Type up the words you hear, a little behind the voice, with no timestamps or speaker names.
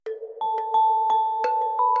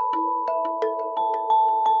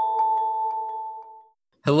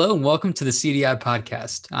Hello and welcome to the CDI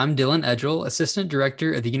podcast. I'm Dylan Edgell, Assistant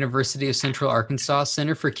Director at the University of Central Arkansas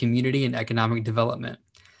Center for Community and Economic Development.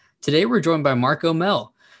 Today we're joined by Mark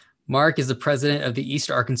O'Mell. Mark is the president of the East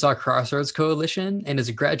Arkansas Crossroads Coalition and is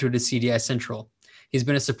a graduate of CDI Central. He's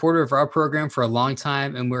been a supporter of our program for a long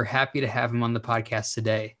time, and we're happy to have him on the podcast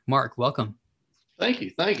today. Mark, welcome. Thank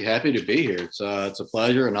you. Happy to be here. It's a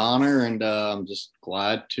pleasure and honor, and I'm just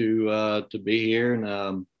glad to be here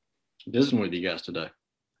and visiting with you guys today.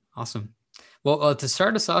 Awesome. Well, to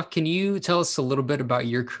start us off, can you tell us a little bit about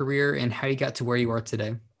your career and how you got to where you are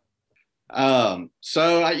today? Starting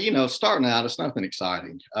out, it's nothing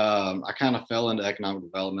exciting. I kind of fell into economic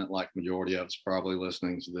development like majority of us probably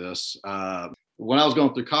listening to this. When I was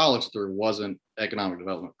going through college, there wasn't economic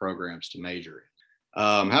development programs to major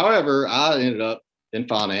in. However, I ended up in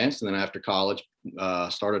finance, and then after college,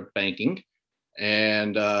 started banking.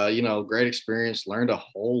 And, great experience, learned a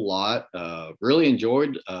whole lot, really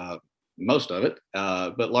enjoyed most of it,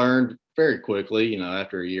 but learned very quickly,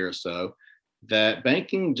 after a year or so, that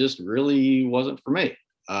banking just really wasn't for me.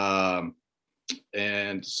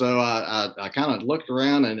 And so I kind of looked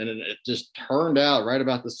around, and it just turned out right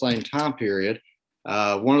about the same time period.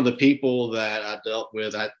 One of the people that I dealt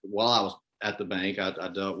with while I was at the bank, I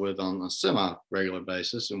dealt with on a semi-regular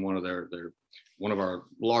basis, and one of our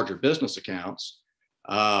larger business accounts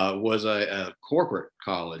was a corporate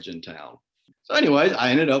college in town. So anyways, I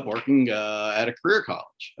ended up working at a career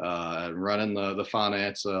college, running the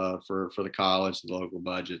finance for the college, the local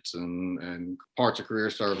budgets and parts of career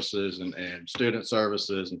services and student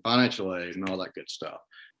services and financial aid and all that good stuff.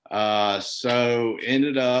 So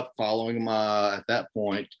ended up following my, at that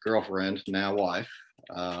point, girlfriend, now wife,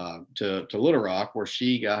 to Little Rock, where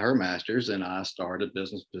she got her master's, and I started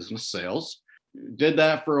business sales. Did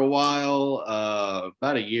that for a while,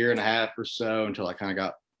 about a year and a half or so, until I kind of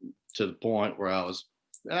got to the point where I was,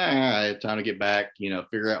 all right, time to get back,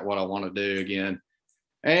 figure out what I want to do again.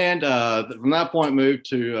 And from that point, moved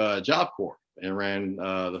to Job Corps and ran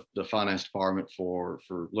the finance department for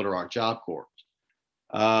Little Rock Job Corps.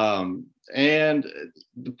 And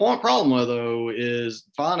the problem with though is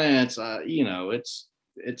finance,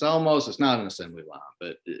 it's not an assembly line,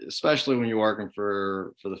 but especially when you're working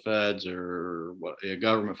for the feds or a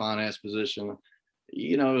government finance position,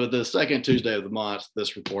 the second Tuesday of the month,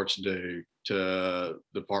 this report's due to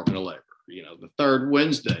Department of Labor. The third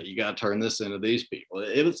Wednesday, you got to turn this into these people.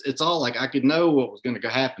 It's all like I could know what was going to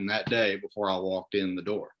happen that day before I walked in the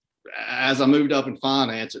door. As I moved up in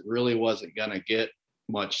finance, it really wasn't going to get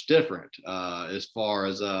much different as far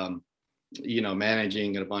as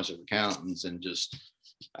managing a bunch of accountants and just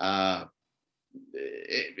I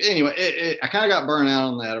kind of got burnt out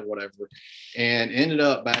on that or whatever, and ended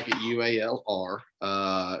up back at UALR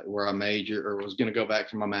where I was going to go back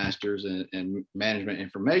for my master's in management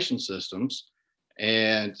information systems,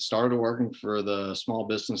 and started working for the Small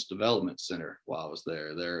Business Development Center while I was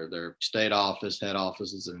there. Their state office, head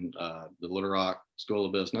offices in the Little Rock School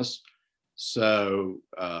of Business. So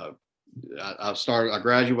I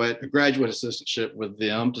graduate assistantship with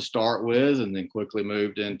them to start with, and then quickly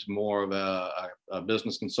moved into more of a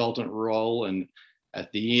business consultant role. And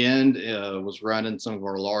at the end, was running some of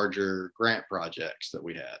our larger grant projects that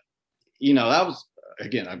we had. That was,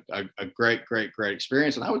 again, a great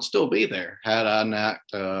experience. And I would still be there had I not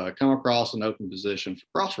come across an open position for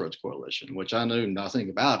Crossroads Coalition, which I knew nothing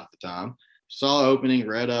about at the time. Saw opening,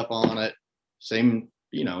 read up on it, seemed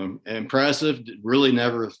impressive. Really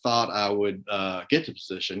never thought I would get the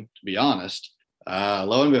position, to be honest.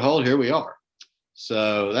 Lo and behold, here we are.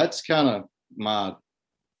 So that's kind of my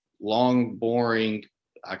long, boring,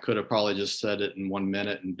 I could have probably just said it in 1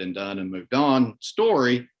 minute and been done and moved on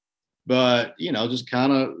story. But, just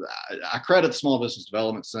kind of, I credit the Small Business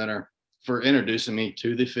Development Center for introducing me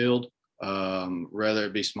to the field, whether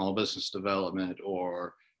it be small business development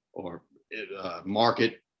or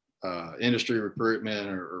market industry recruitment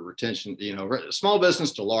or retention, small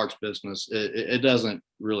business to large business, it doesn't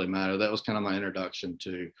really matter. That was kind of my introduction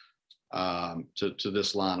to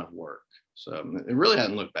this line of work. So it really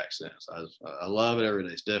hadn't looked back since. I love it. Every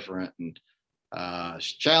day's different and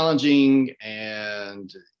it's challenging.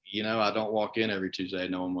 And, I don't walk in every Tuesday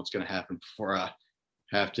knowing what's going to happen before I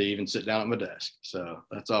have to even sit down at my desk. So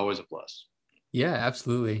that's always a plus. Yeah,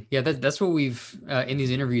 absolutely. Yeah, that's what we've, in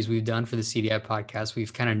these interviews we've done for the CDI podcast,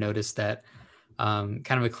 we've kind of noticed that kind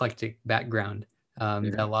of eclectic background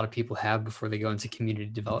that a lot of people have before they go into community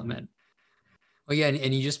development. Well, yeah,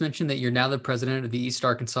 and you just mentioned that you're now the president of the East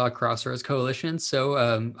Arkansas Crossroads Coalition. So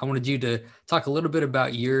I wanted you to talk a little bit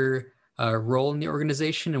about your role in the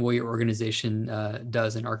organization and what your organization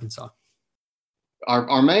does in Arkansas.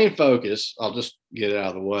 our main focus, I'll just get it out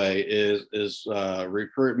of the way, is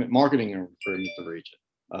recruitment, marketing, and recruitment of the region.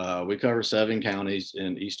 We cover 7 counties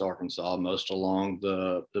in East Arkansas, most along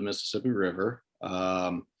the Mississippi River.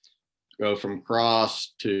 Go from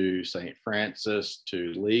Cross to St. Francis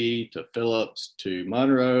to Lee to Phillips to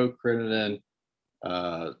Monroe, Crittenden,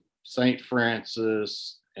 St.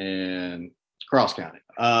 Francis, and Cross County.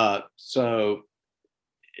 So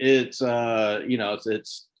it's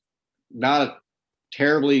it's not a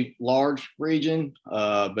terribly large region,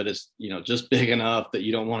 but it's just big enough that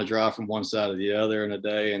you don't want to drive from one side to the other in a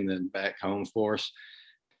day and then back home for us.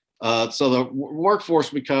 So the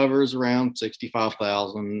workforce we cover is around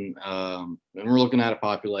 65,000, and we're looking at a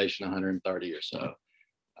population 130 or so.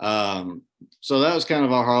 So that was kind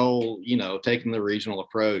of our whole, taking the regional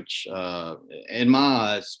approach. In my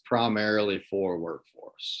eyes, primarily for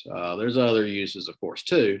workforce. There's other uses, of course,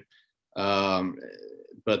 too,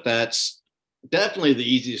 but that's definitely the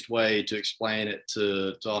easiest way to explain it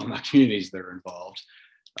to all my communities that are involved,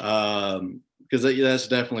 because that's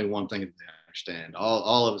definitely one thing that they understand.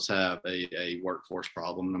 All of us have a workforce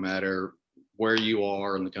problem, no matter where you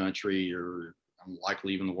are in the country or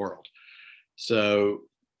likely even the world. So,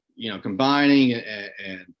 combining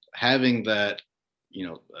and having that,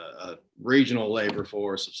 a regional labor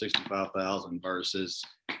force of 65,000 versus,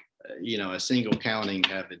 a single county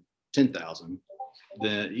having 10,000,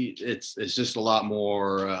 then it's just a lot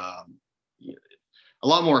more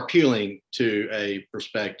appealing to a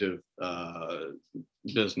prospective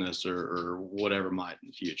business or whaver might in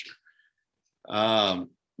the future.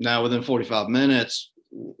 Now, within 45 minutes,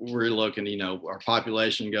 we're looking, our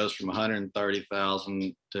population goes from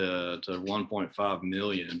 130,000 to 1.5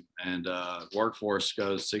 million, and workforce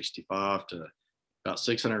goes 65 to about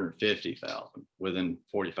 650,000 within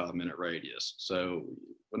 45-minute radius. So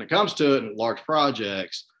when it comes to it in large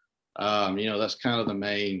projects, that's kind of the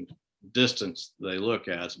main distance they look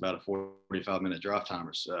at. It's about a 45-minute drive time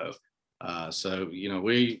or so. So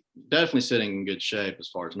we definitely sitting in good shape as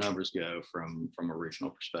far as numbers go from a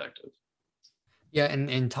regional perspective. Yeah,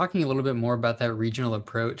 and talking a little bit more about that regional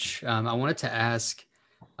approach, I wanted to ask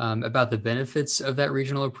about the benefits of that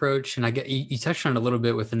regional approach. And I get you touched on it a little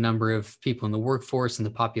bit with the number of people in the workforce and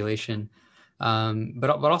the population, but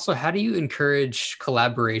also how do you encourage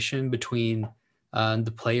collaboration between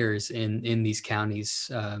the players in these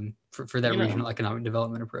counties for that regional economic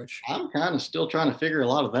development approach? I'm kind of still trying to figure a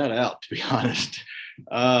lot of that out, to be honest.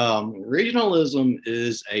 Regionalism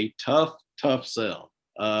is a tough sell.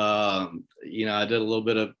 I did a little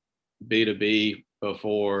bit of B2B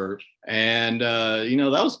before, and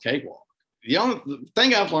that was cakewalk. The only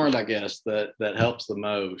thing I've learned, I guess, that helps the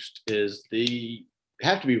most is you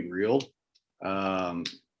have to be real,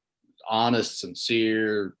 honest,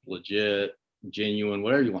 sincere, legit, genuine,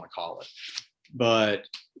 whatever you want to call it. But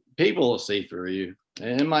people will see through you.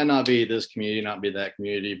 And it might not be this community, not be that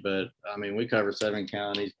community, but I mean, we cover 7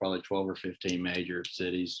 counties, probably 12 or 15 major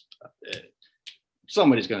cities.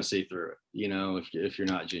 Somebody's going to see through it, if you're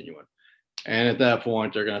not genuine. And at that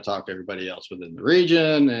point, they're going to talk to everybody else within the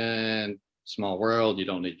region, and small world, you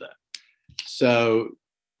don't need that. So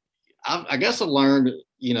I guess I learned,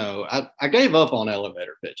 I gave up on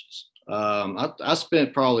elevator pitches. I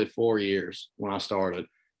spent probably 4 years when I started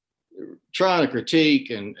trying to critique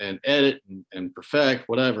and edit and perfect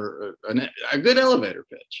whatever, a good elevator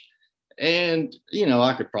pitch. And,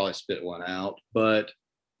 I could probably spit one out, but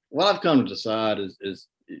what I've come to decide is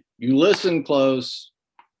you listen close,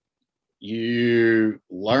 you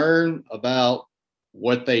learn about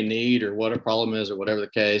what they need or what a problem is or whatever the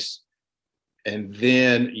case, and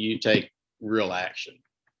then you take real action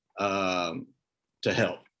to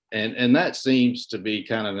help. And that seems to be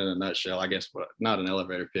kind of in a nutshell, I guess, not an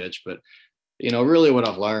elevator pitch, but, really what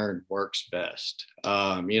I've learned works best.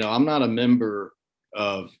 I'm not a member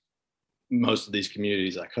of most of these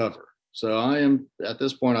communities I cover. So I am, at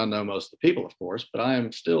this point, I know most of the people, of course, but I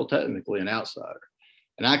am still technically an outsider.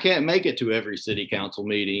 And I can't make it to every city council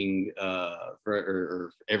meeting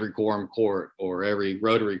or every quorum court or every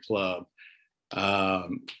Rotary club.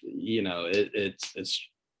 It's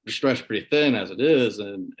stretched pretty thin as it is.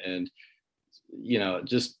 And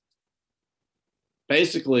just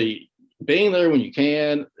basically being there when you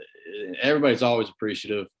can. Everybody's always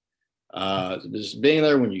appreciative. Just being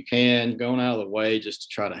there when you can, going out of the way just to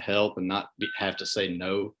try to help and not have to say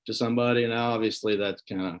no to somebody. And obviously that's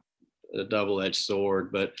kind of a double-edged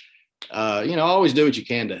sword, but always do what you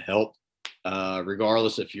can to help,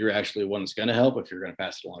 regardless if you're actually the one that's going to help. If you're going to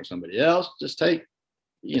pass it along to somebody else, just take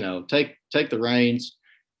the reins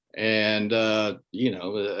and at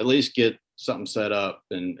least get something set up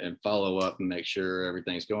and follow up and make sure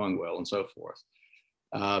everything's going well and so forth.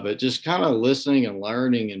 But just kind of listening and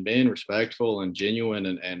learning and being respectful and genuine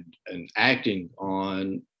and acting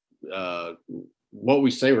on what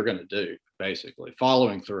we say we're going to do, basically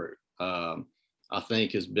following through. I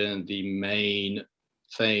think has been the main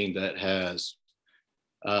thing that has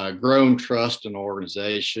grown trust in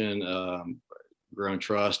organization, grown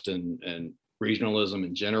trust and regionalism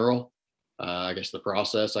in general. I guess the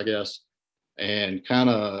process, and kind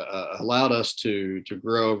of allowed us to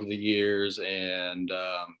grow over the years and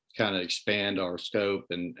kind of expand our scope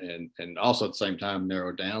and also at the same time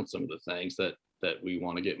narrow down some of the things that we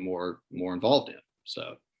want to get more involved in.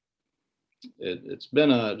 So it's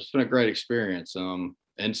been a great experience.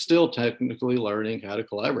 And still technically learning how to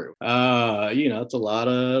collaborate. It's a lot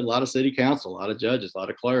of city council, a lot of judges, a lot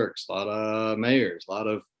of clerks, a lot of mayors, a lot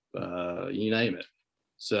of you name it.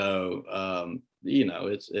 So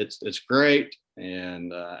it's great,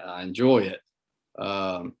 and I enjoy it.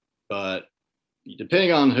 But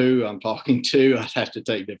depending on who I'm talking to, I have to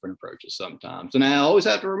take different approaches sometimes, and I always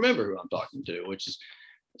have to remember who I'm talking to, which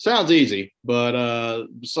sounds easy, but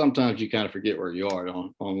sometimes you kind of forget where you are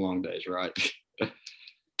on long days, right?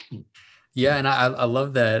 Yeah, and I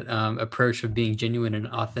love that approach of being genuine and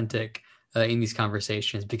authentic in these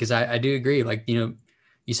conversations, because I do agree. Like,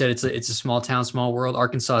 you said it's a small town, small world.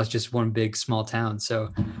 Arkansas is just one big small town. So,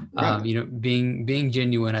 Right. being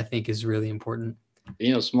genuine, I think, is really important.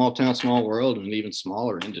 Small town, small world, and even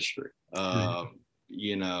smaller industry. Right.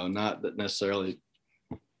 Not that necessarily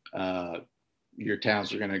your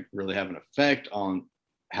towns are going to really have an effect on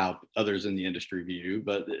how others in the industry view,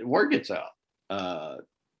 but word gets out.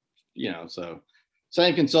 So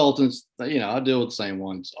same consultants, I deal with the same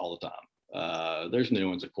ones all the time. There's new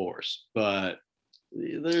ones, of course, but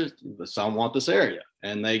there's some want this area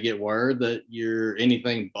and they get word that you're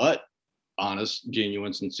anything but honest,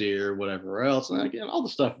 genuine, sincere, whatever else. And again, all the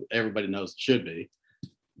stuff everybody knows it should be.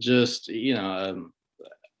 Just, I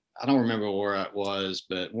don't remember where it was,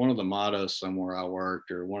 but one of the mottos somewhere I worked,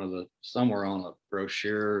 or somewhere on a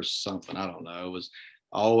brochure or something, I don't know, was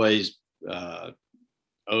always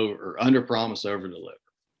under promise, over deliver.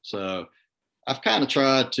 So I've kind of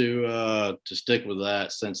tried to stick with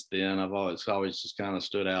that since then. I've always just kind of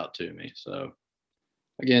stood out to me. So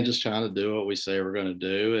again, just trying to do what we say we're going to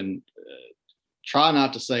do, and try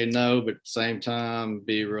not to say no, but at the same time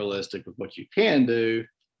be realistic with what you can do,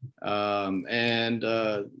 and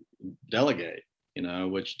delegate.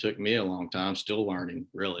 Which took me a long time, still learning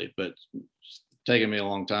really, but taking me a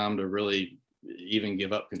long time to really even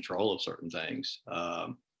give up control of certain things.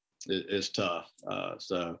 Is tough.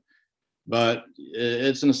 But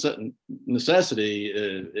it's a necessity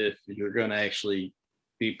if you're going to actually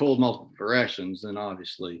be pulled multiple directions. Then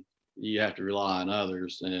obviously you have to rely on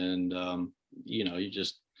others, and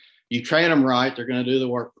you train them right. They're going to do the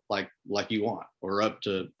work like you want, or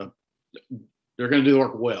they're going to do the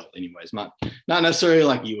work well. Anyways, not necessarily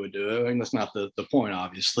like you would do it. I mean, that's not the point,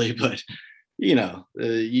 obviously, but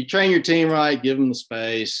you train your team right, give them the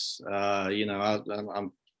space.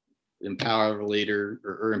 I'm empower a leader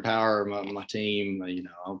or empower my team.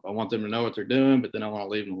 I want them to know what they're doing, but then I want to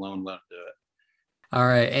leave them alone and let them do it. All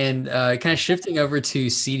right. And kind of shifting over to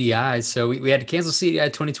CDI. So we had to cancel CDI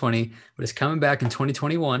 2020, but it's coming back in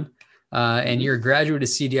 2021. And you're a graduate of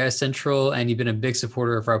CDI Central, and you've been a big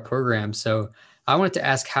supporter of our program. So I wanted to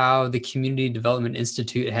ask how the Community Development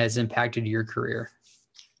Institute has impacted your career.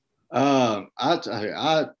 I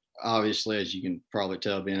obviously, as you can probably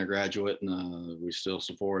tell, being a graduate, and we still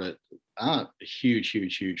support it. I'm a huge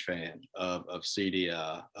fan of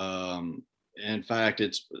CDI. In fact,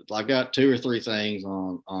 I've got 2 or 3 things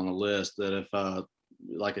on a list that if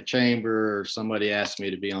like a chamber or somebody asks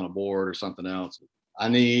me to be on a board or something else, I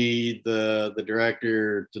need the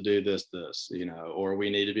director to do this, or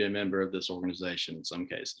we need to be a member of this organization in some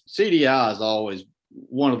cases. CDI is always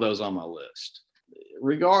one of those on my list,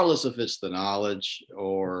 regardless if it's the knowledge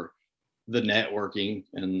or the networking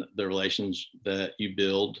and the relations that you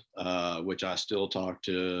build, which I still talk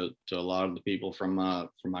to a lot of the people from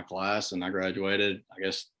my class, and I graduated, I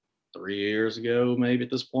guess, 3 years ago, maybe at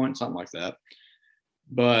this point, something like that.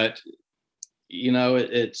 But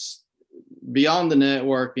it's beyond the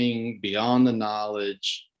networking, beyond the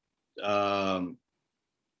knowledge.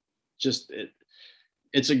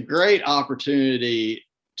 It's a great opportunity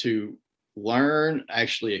to learn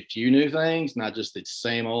actually a few new things, not just the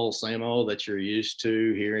same old that you're used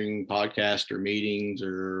to hearing podcast or meetings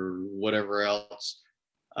or whatever else.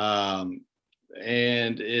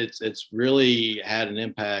 And it's really had an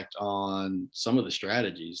impact on some of the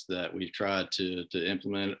strategies that we've tried to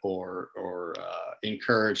implement or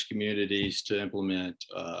encourage communities to implement,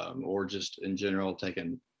 or just in general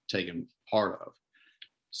taken part of.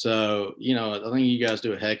 So, I think you guys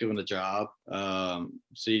do a heck of a job.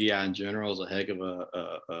 CDI in general is a heck of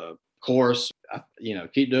a course.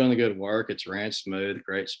 Keep doing the good work. It's ran smooth,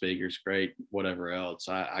 great speakers, great whatever else.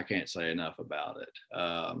 I can't say enough about it.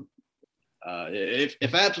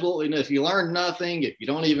 If you learn nothing, if you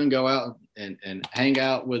don't even go out and hang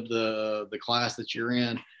out with the class that you're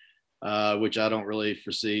in, which I don't really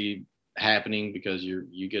foresee happening, because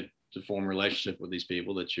you get to form a relationship with these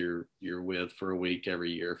people that you're with for a week every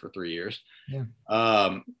year for 3 years. Yeah.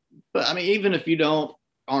 But I mean, even if you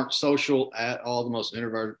aren't social at all, the most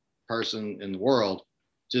introverted person in the world,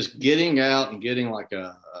 just getting out and getting like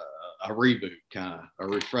a reboot, kind of a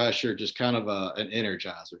refresher, just kind of an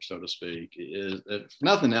energizer, so to speak, is, if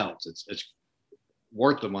nothing else, it's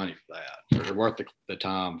worth the money for that, or worth the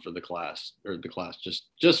time for the class,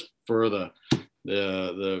 just for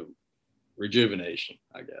the rejuvenation,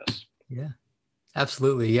 I guess. Yeah,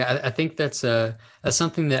 absolutely. Yeah, I think that's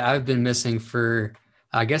something that I've been missing for,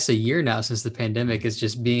 I guess, a year now, since the pandemic, is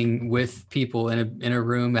just being with people in a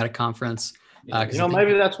room at a conference. Yeah,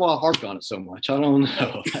 maybe that's why I harped on it so much. I don't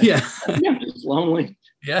know. Yeah. It's lonely.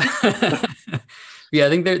 Yeah. Yeah, I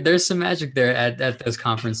think there's some magic there at those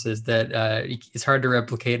conferences that it's hard to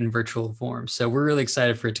replicate in virtual form. So we're really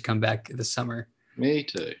excited for it to come back this summer. Me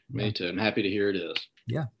too. I'm happy to hear it is.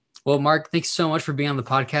 Yeah. Well, Mark, thanks so much for being on the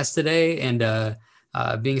podcast today and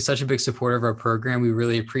being such a big supporter of our program. We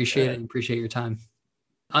really appreciate it and appreciate your time.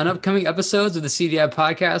 On upcoming episodes of the CDI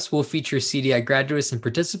podcast, we'll feature CDI graduates and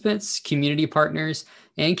participants, community partners,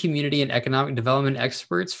 and community and economic development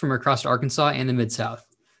experts from across Arkansas and the Mid-South.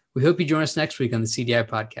 We hope you join us next week on the CDI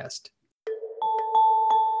podcast.